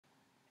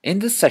In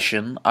this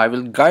session, I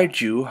will guide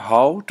you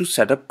how to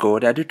set up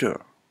code editor.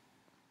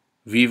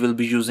 We will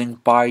be using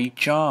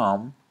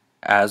PyCharm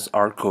as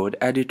our code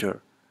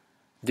editor.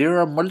 There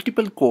are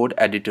multiple code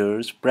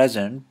editors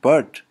present,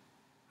 but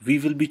we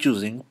will be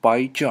choosing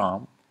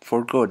PyCharm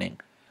for coding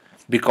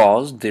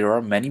because there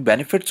are many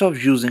benefits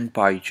of using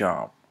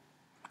PyCharm.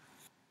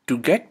 To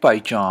get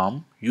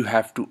PyCharm, you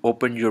have to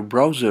open your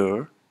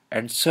browser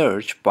and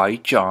search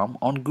PyCharm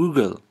on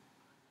Google.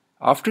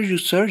 After you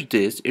search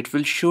this, it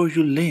will show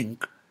you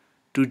link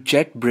to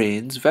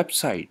JetBrains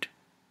website.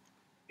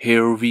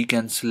 Here we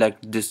can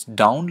select this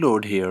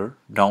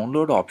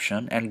download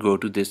option and go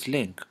to this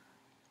link.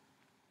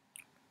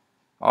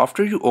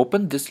 After you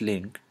open this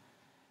link,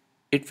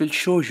 it will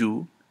show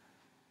you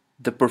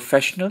the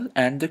professional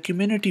and the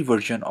community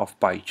version of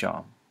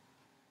PyCharm.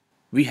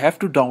 We have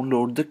to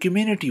download the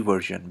community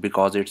version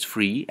because it's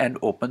free and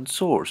open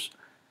source.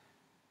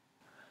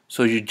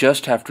 So you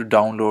just have to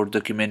download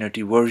the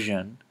community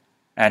version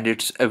and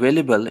it's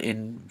available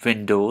in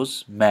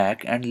Windows,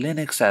 Mac and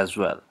Linux as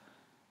well.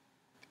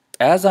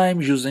 As I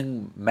am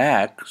using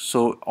Mac,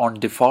 so on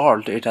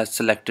default it has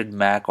selected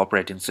Mac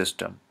operating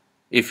system.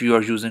 If you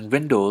are using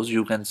Windows,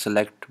 you can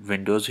select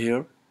Windows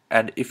here,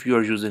 and if you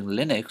are using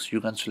Linux, you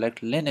can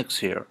select Linux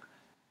here.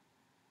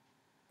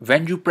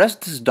 When you press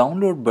this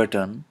download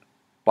button,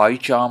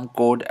 PyCharm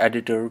code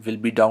editor will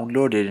be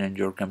downloaded in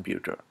your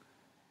computer.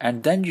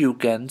 And then you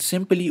can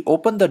simply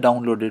open the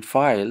downloaded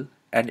file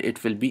and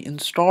it will be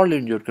installed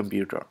in your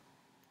computer.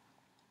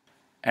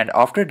 And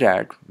after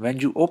that, when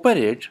you open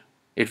it,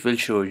 it will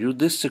show you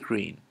this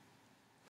screen.